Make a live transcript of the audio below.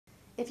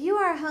If you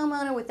are a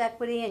homeowner with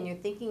equity and you're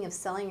thinking of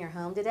selling your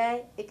home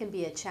today, it can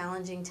be a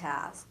challenging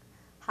task.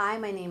 Hi,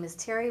 my name is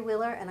Terri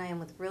Wheeler and I am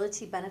with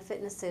Realty Benefit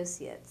and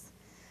Associates.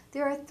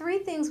 There are 3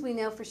 things we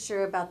know for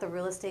sure about the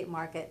real estate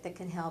market that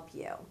can help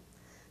you.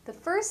 The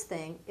first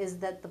thing is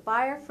that the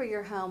buyer for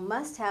your home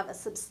must have a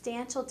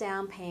substantial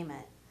down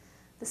payment.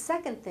 The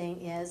second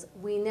thing is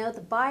we know the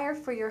buyer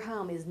for your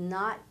home is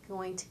not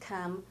going to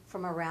come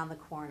from around the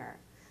corner.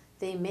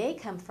 They may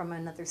come from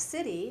another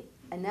city,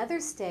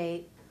 another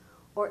state,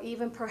 or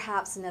even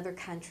perhaps another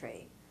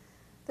country.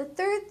 The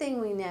third thing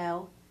we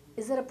know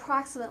is that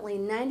approximately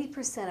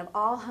 90% of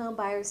all home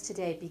buyers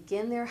today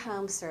begin their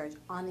home search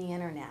on the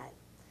internet.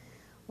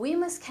 We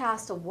must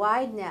cast a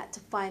wide net to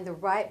find the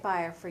right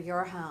buyer for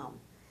your home.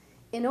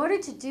 In order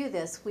to do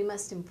this, we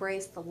must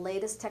embrace the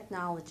latest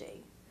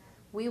technology.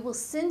 We will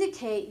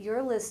syndicate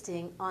your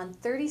listing on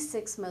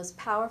 36 most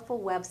powerful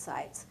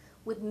websites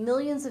with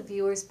millions of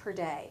viewers per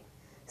day.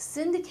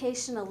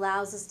 Syndication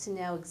allows us to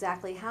know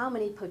exactly how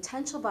many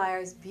potential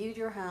buyers viewed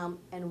your home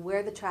and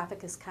where the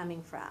traffic is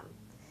coming from.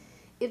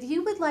 If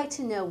you would like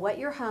to know what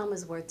your home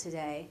is worth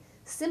today,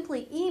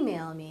 simply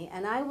email me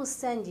and I will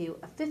send you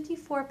a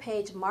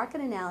 54-page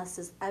market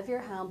analysis of your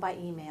home by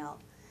email.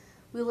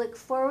 We look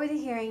forward to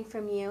hearing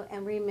from you,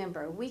 and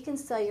remember, we can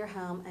sell your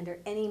home under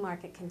any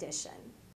market condition.